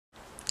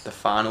the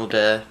final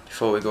day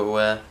before we go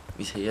away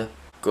is here.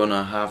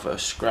 Gonna have a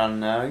scran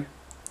now.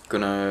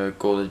 Gonna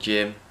go to the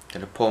gym,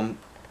 get a pump,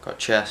 got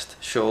chest,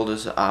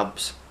 shoulders,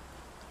 abs.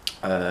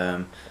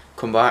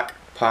 Come back,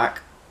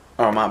 pack,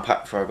 or I might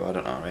pack before I go, I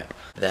don't know yet.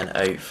 Then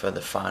out for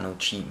the final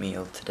cheat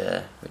meal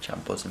today, which I'm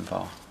buzzing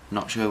for.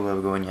 Not sure where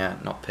we're going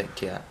yet, not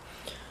picked yet.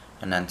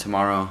 And then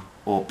tomorrow,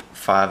 up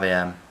 5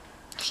 AM,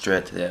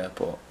 straight to the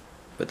airport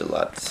with the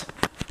lads.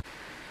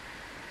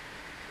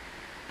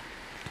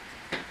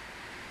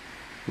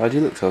 Why do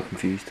you look so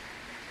confused?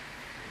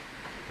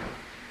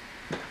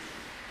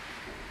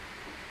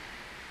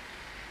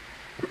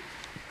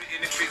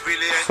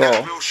 So,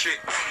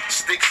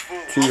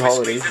 2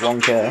 holidays,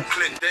 1K,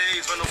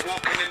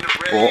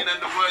 but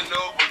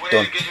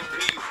done.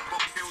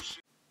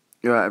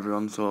 Alright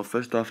everyone, so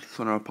first off, just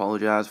want to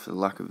apologise for the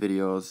lack of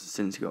videos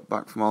since you got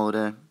back from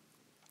holiday.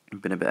 It's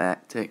been a bit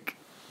hectic,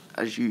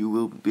 as you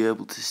will be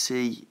able to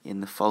see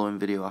in the following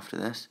video after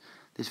this.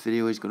 This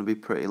video is going to be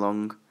pretty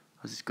long,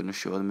 as it's going to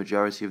show the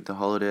majority of the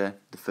holiday,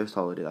 the first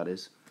holiday that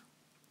is.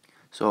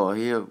 So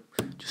here,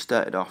 just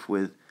started off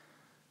with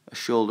a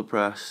shoulder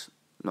press,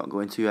 not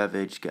going too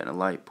heavy, just getting a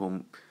light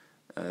pump,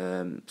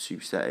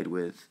 supersetted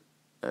with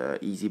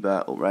easy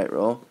bar upright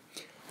row.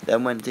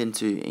 Then went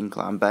into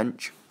incline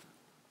bench.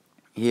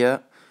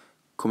 Here,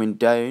 coming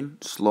down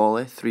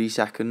slowly, 3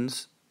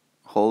 seconds,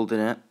 holding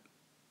it,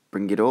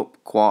 bring it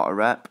up, quarter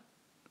rep,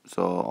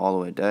 so all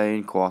the way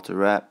down, quarter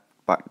rep,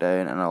 back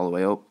down and all the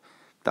way up.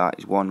 That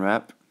is 1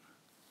 rep.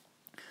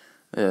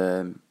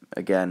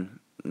 Again,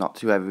 not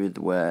too heavy with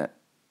the weight,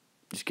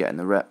 just getting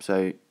the reps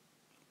out,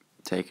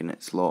 taking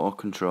it slow,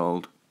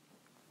 controlled.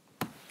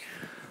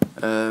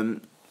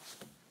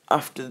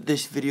 After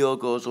this video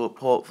goes up,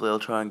 hopefully I'll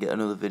try and get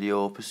another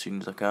video up as soon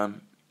as I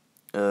can.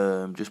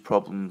 Just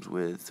problems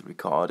with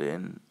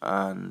recording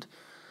and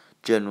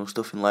general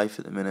stuff in life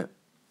at the minute,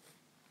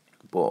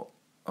 but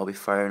I'll be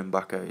firing them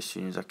back out as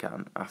soon as I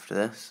can after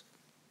this.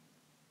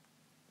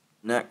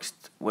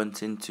 Next,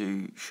 went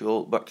into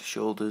back to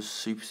shoulders,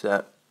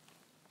 superset.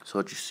 So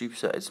I just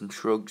supersetted some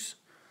shrugs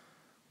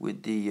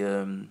with the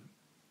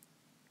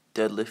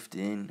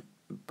deadlifting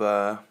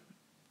bar.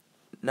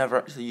 Never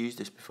actually used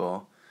this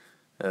before.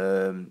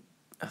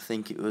 I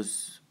think it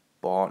was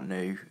bought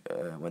new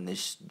when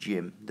this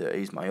gym, that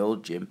is my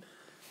old gym,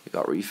 it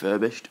got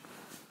refurbished.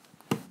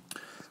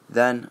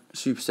 Then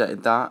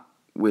supersetted that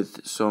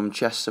with some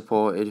chest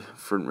supported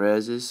front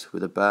raises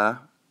with a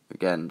bar.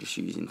 Again, just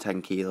using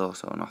 10 kilos,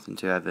 so nothing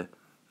too heavy.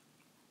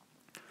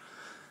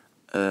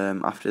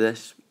 After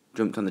this,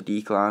 jumped on the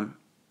decline,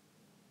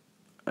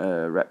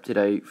 repped it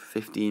out,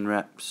 15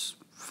 reps,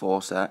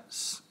 4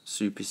 sets,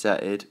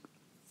 supersetted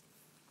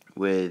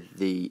with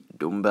the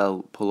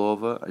dumbbell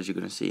pullover, as you're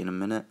going to see in a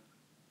minute.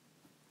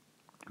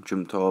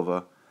 Jumped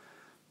over,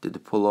 did the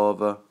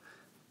pullover,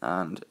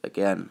 and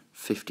again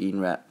 15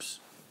 reps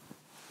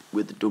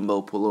with the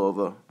dumbbell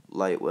pullover,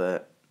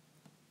 lightweight.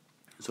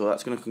 So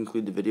that's going to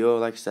conclude the video.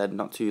 Like I said,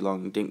 not too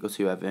long, didn't go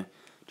too heavy,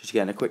 just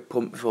getting a quick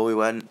pump before we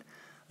went.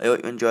 I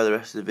hope you enjoy the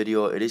rest of the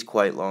video. It is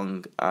quite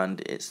long and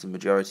it's the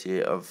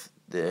majority of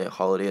the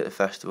holiday at the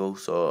festival,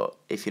 so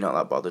if you're not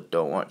that bothered,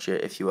 don't watch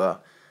it. If you are,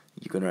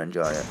 you're going to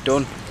enjoy it.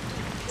 Done.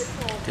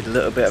 Did a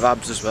little bit of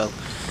abs as well,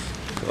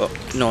 but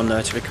no one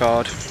there to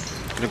record.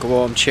 Gonna go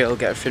home, chill,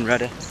 get everything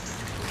ready.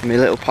 And my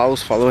little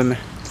pal's following me.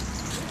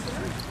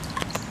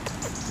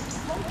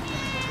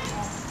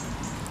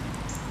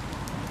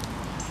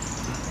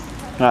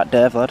 Right,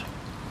 Dave, lad.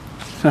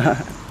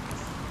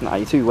 Nah,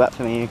 you're too wet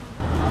for me.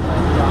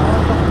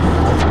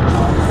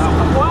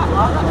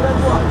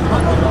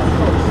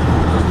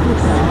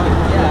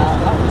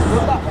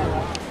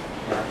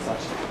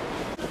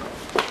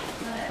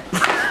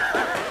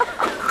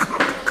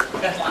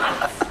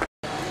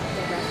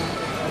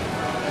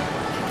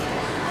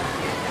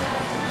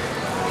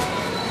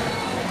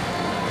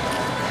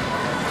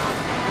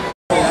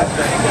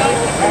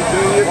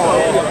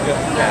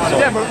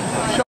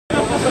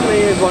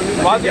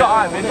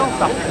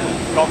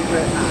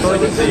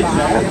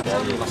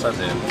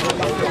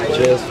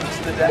 Cheers.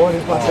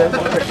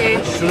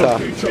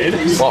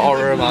 What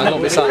horror, man,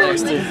 don't be sat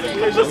next to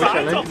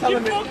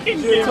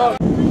you.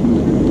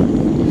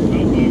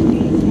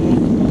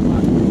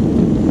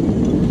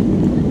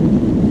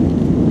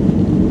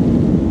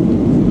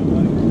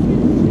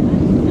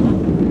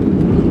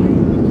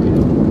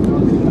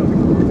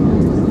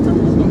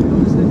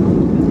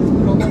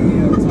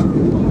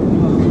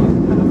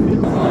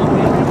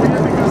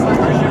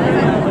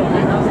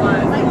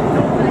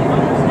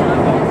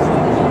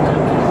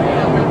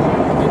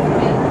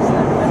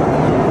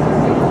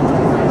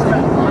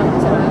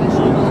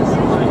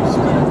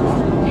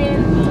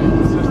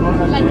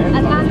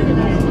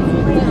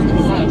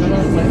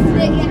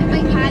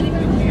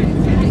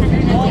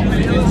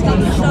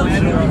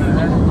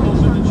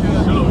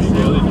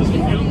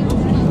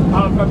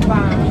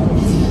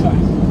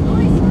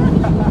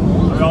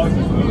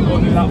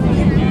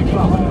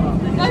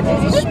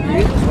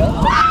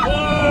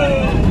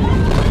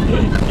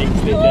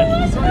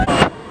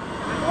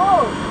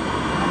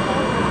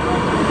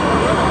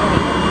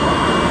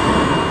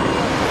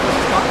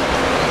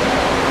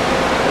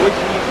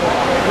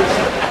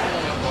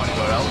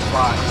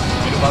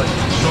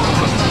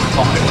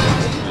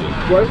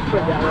 close to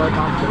get our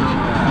advantage.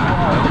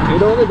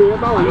 It'd only be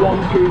about 1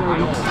 kilo.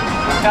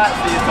 Can't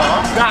see it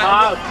all.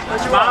 Right,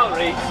 Where's your mouth,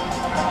 Reese?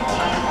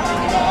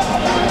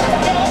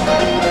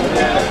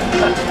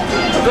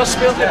 I've just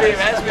spilled the beer,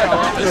 let's go.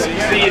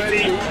 See your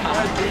teeth.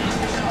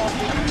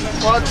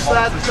 What's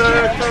that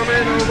coming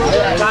over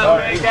there?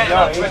 Can't really get it,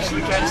 I'll twist the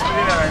trench for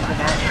dinner.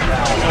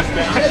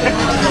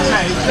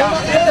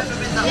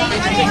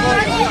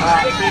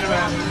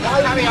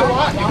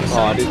 Oh,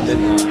 I didn't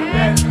know.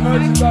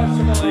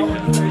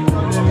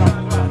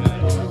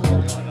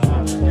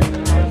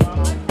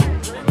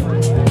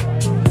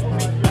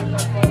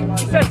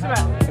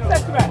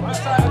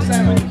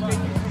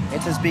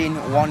 It has been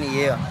 1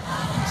 year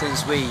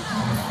since we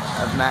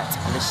have met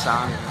this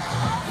time.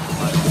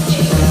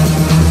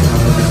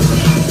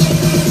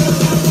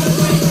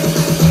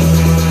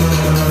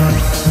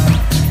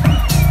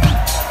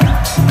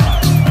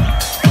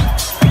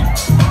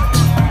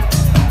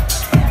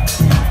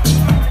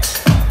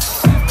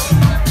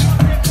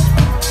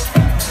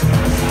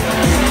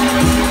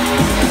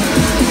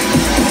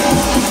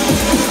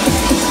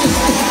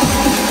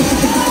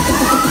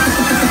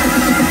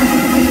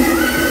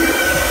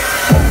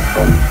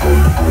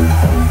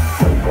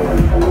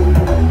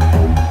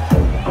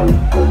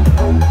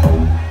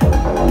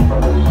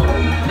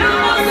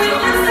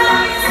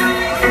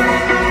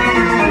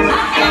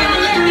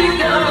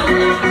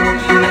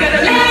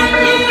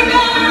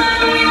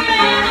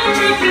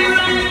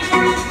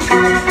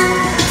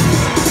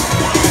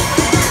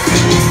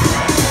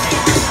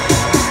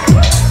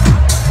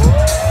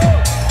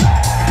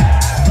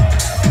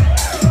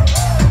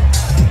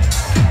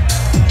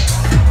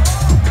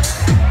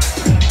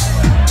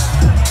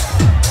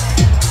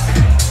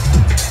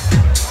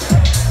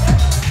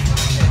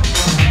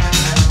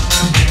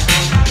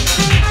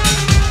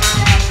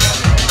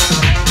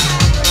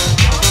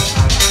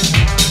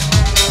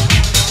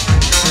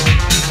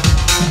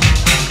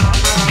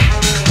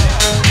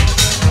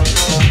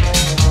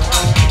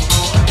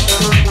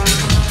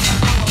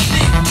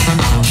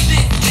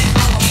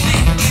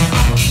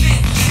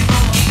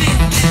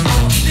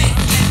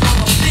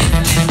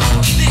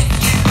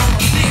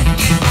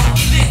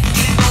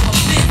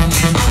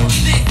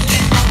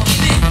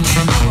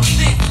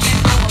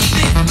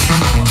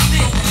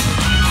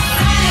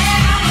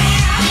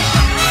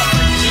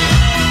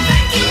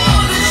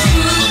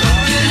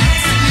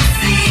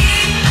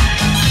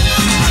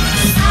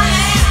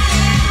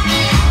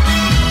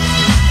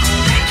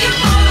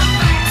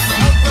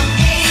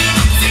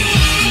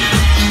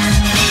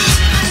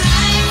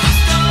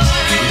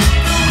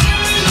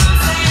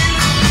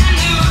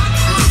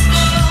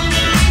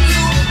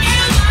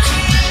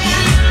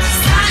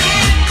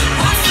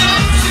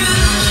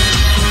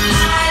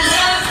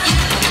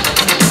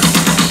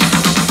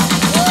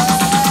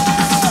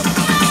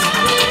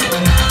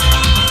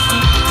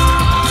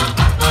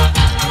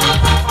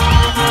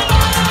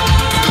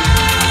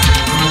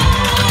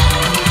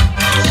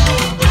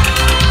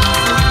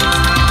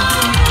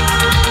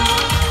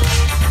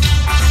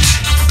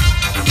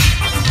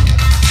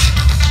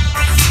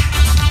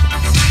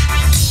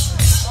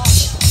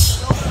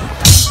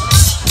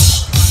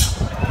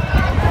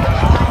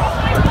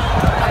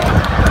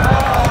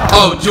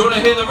 Oh, do you want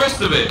to hear the rest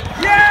of it?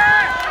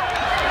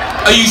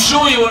 yeah! Are you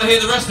sure you want to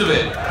hear the rest of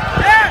it?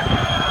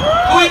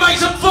 Yeah! Well, we make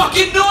some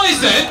fucking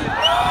noise then!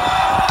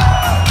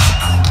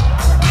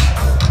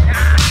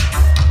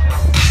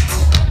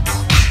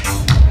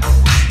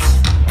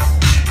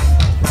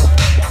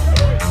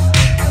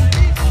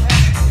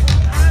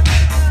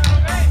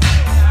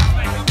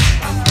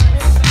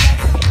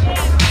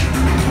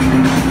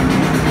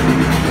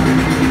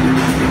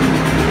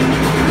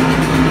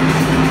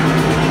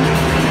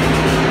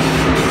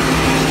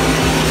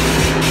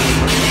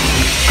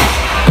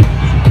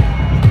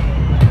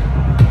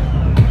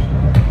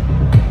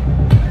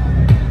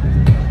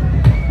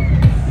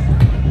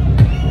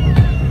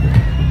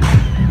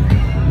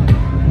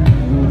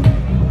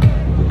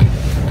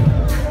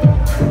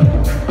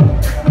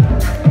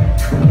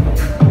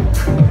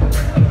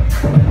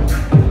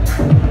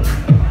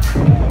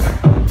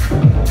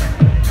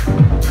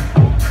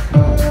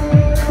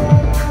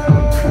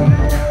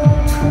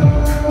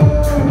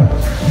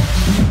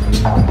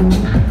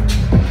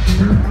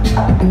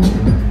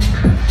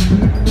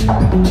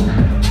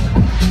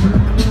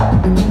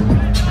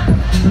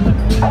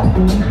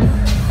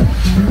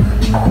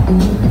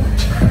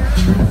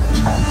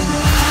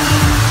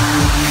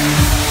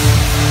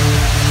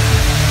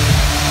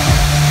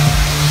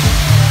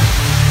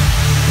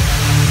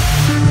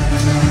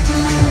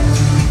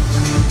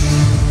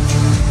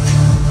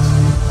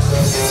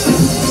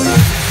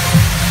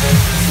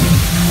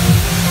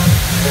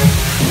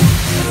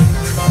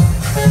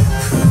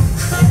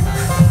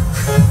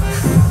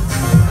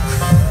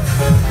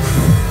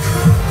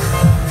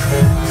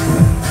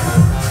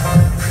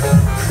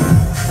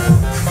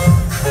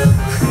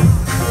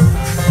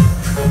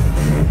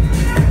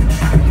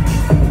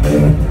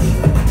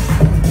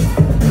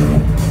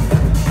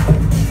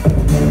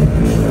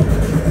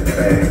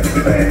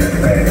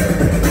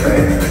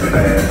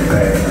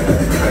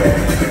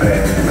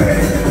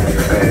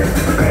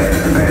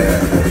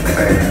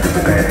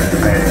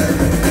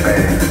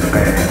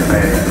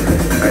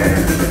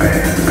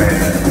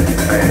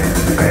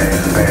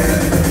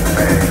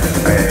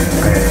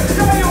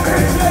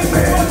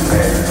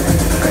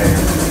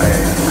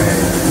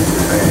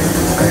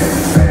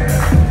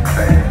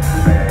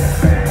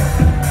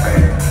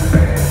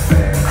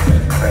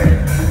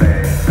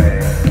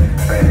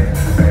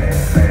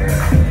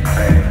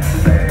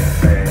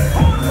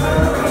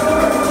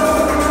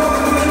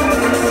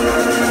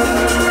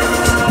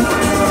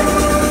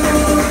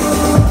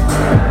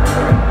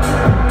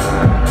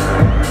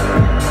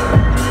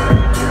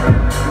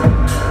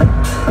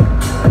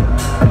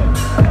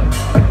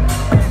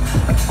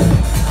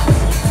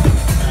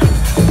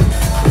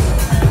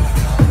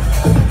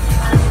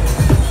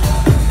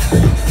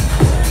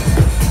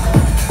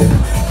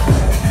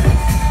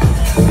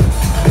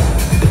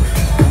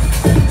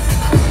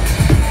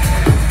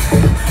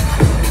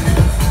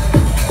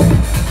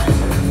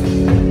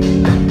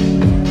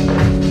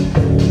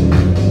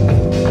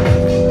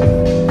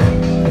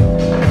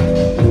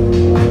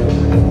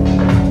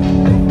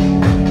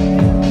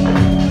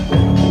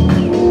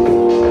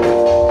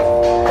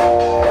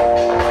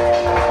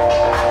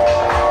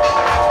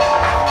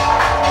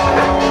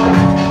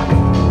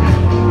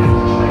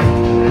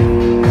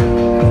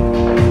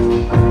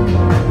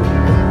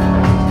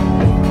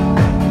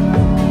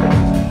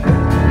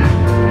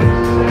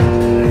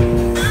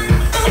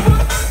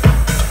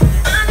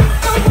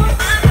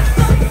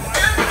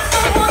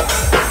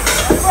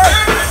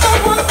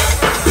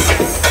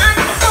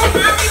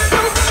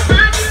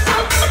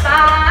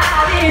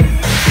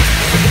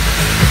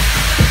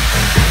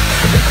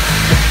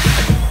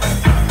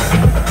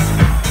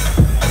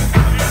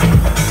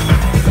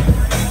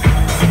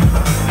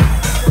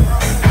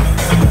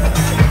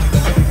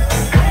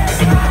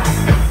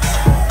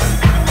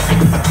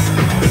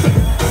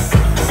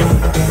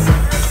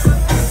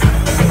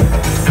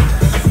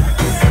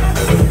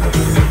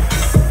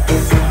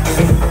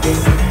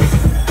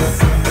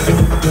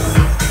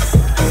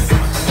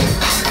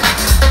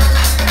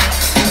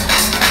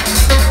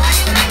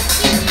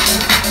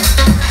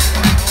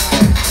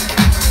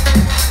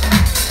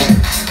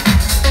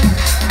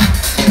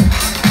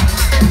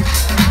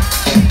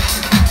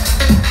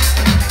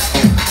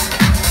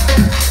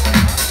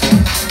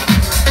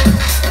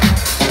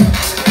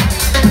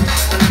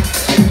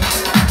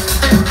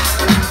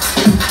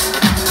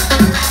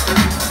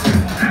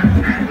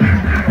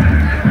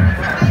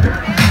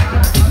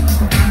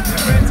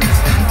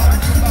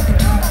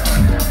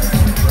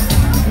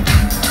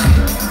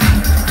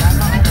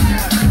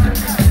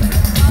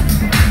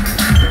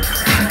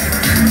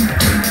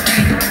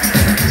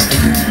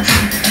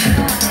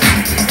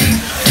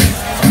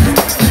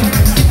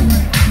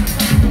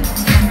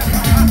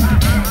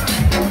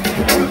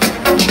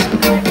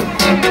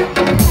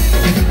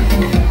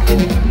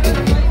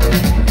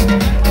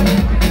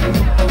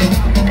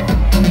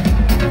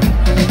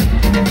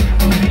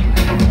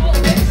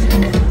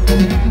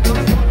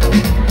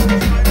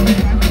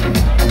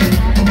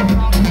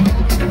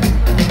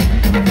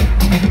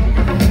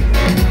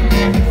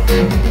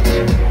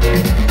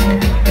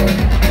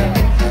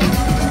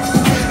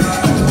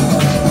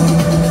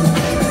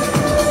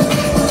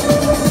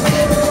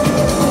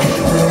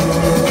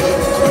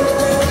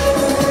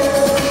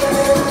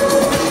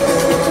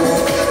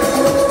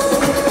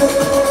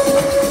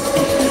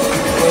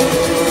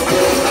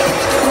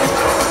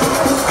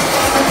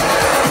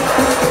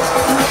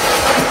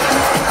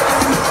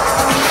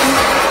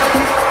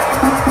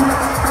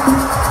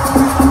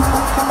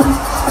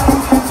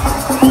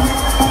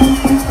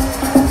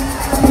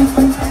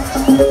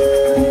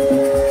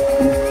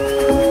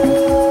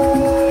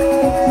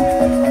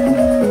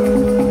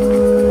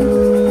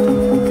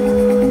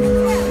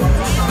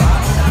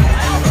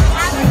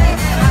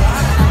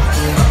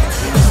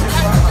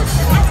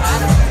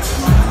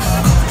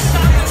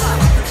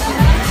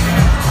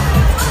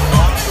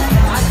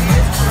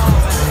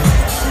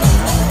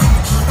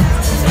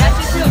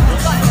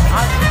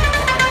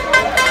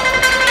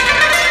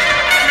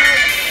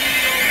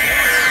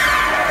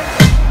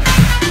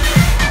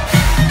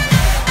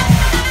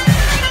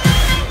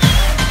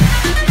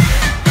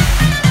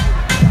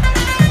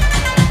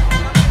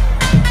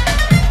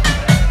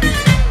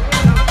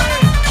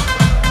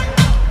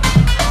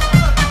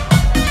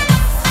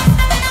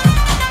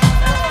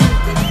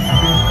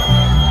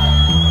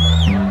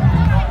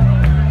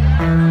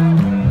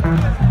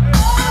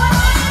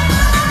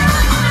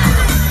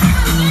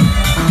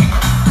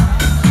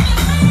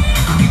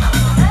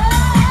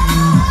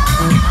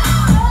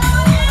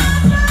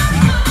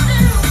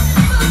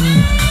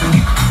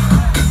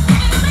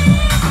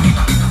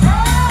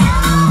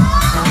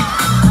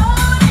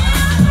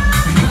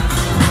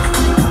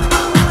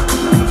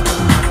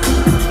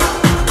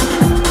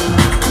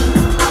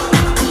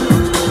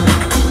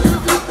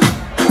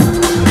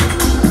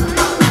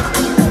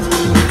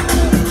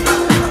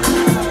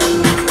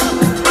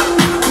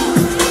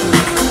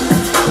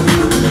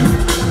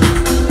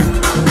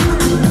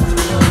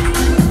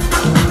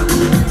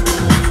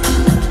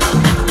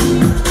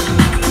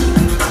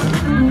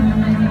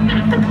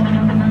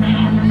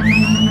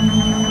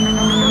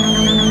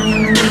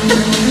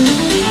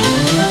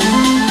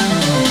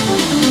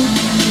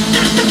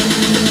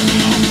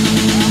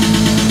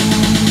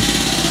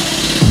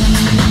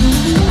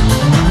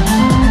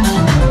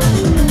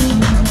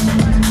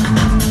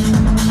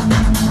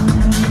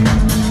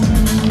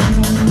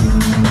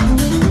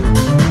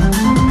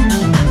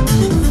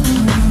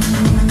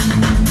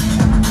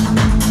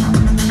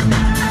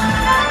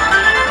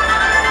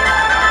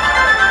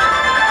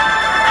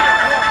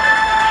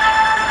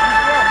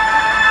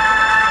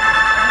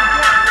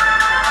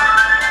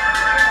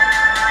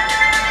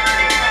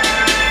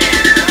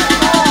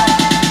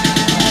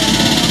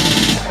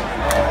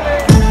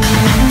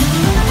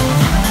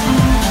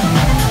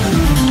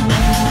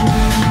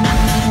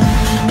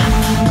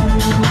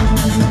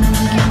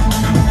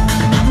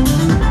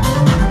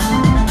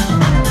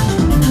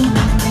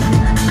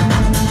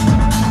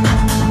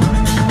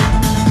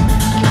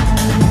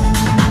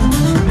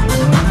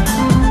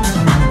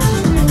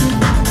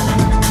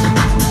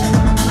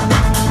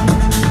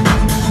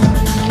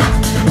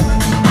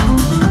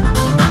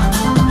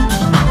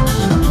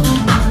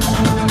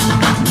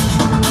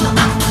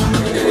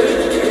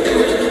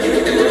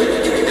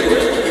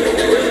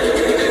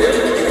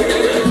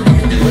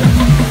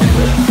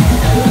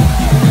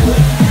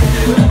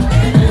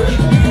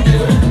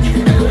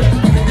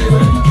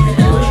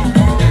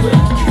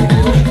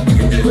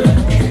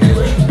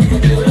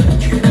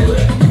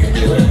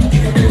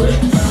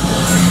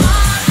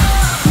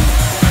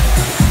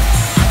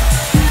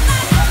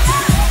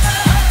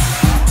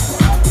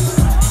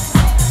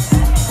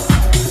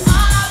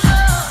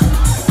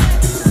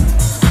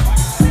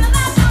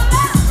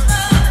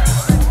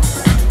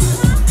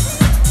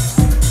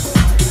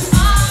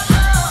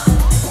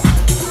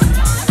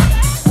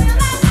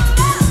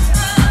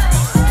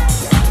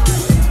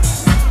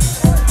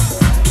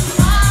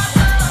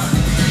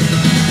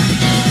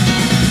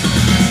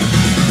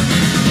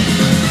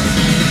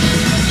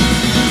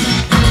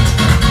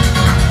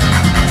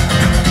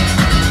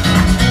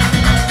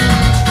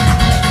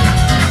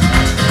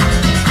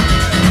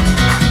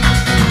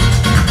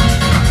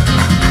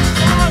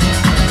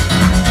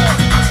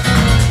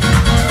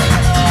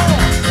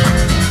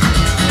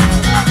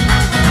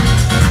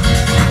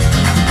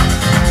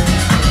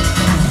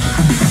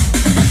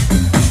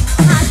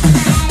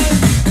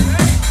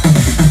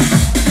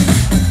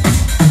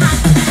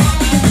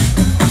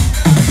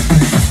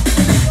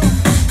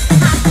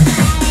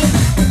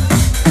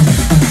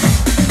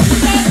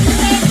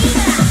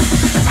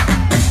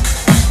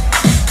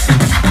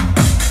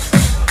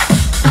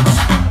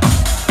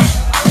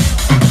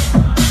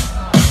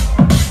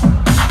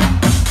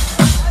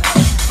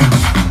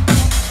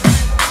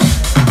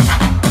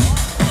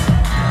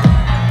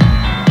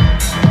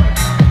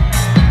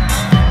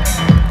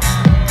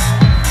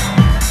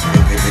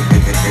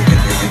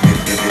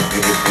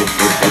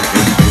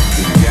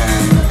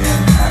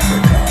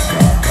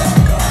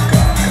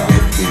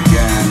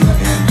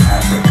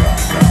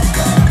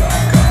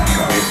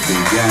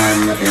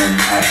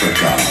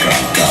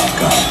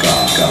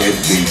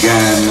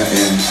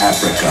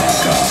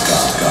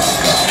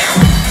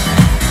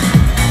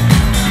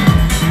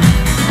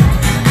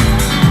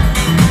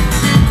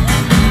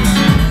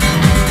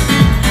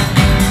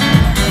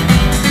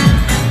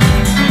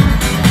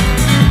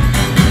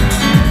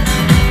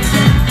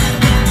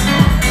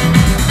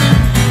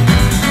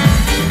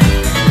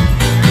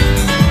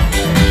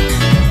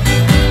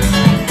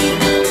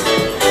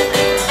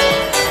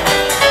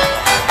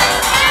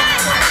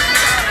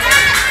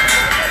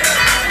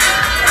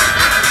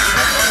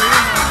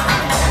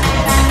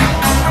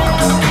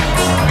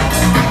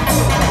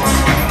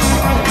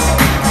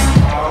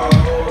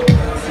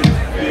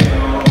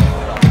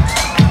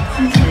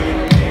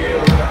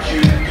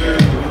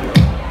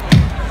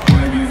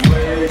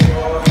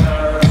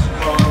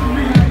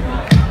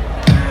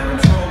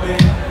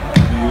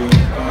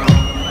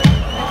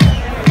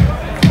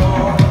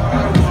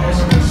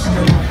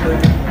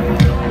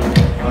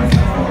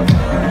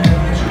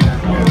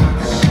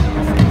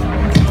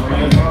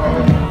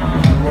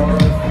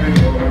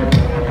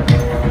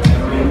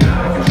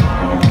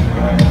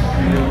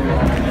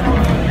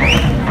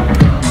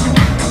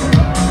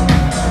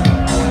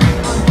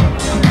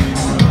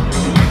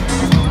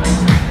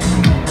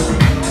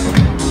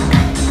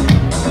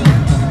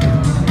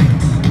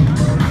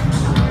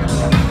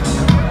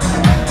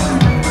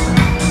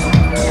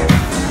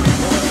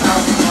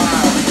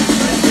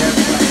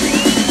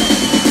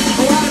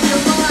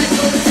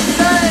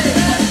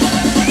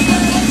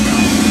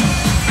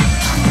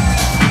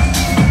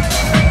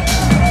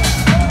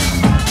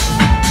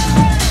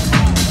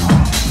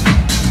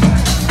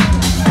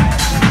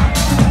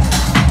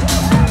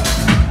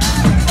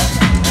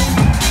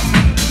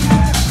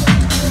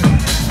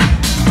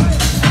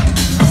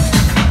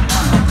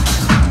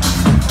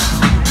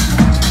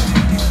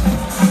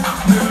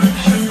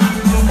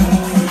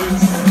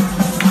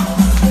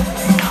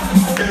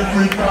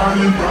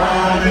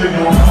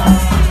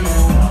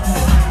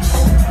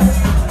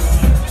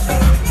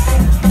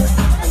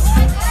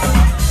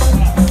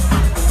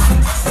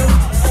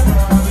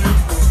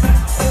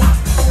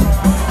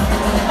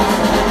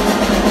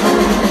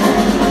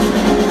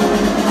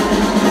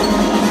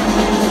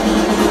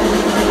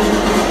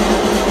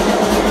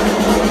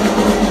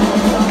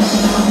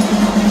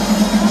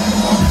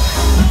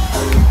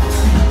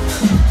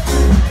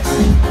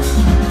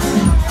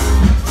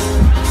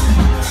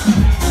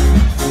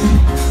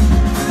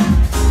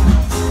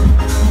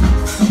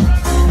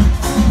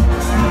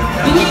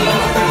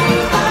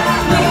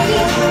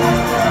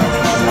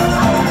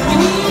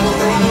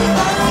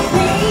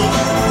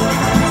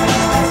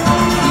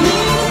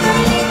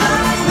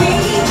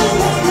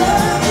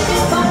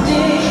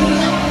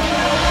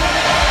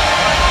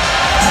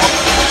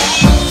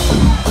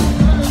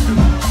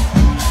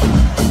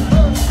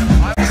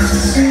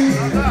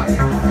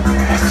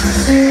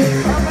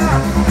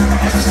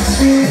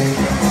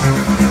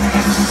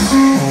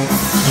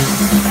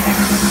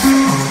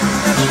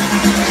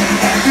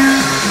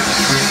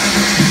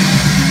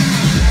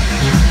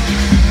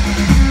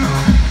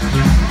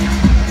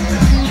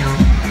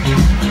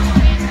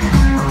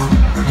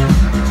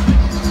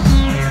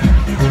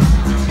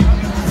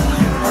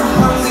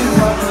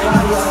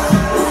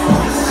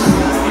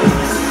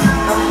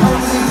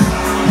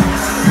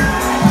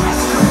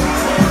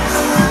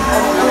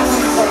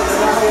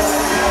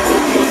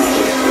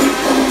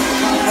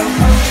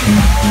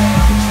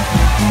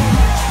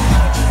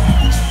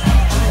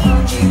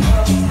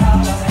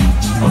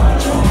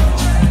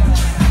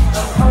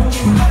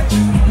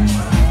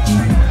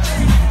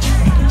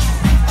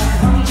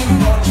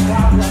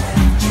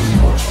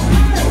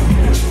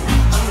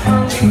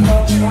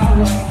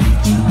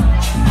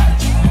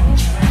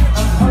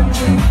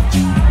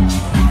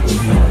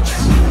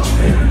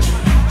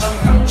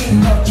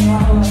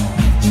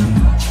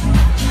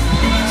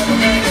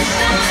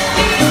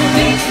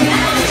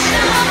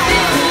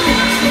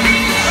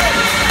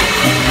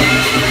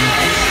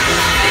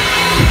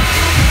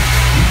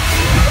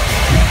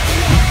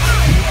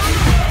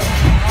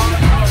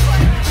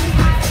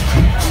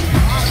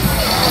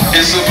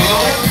 It's a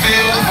balloon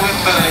filled with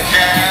the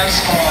gas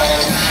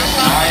called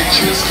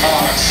nitrous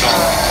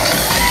oxide.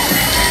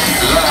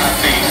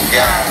 Laughing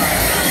guys.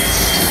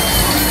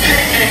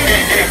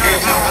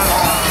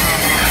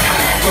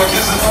 But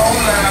this is no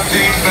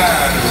laughing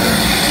matter.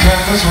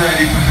 Cameras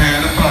ready,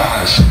 prepare to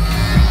flash.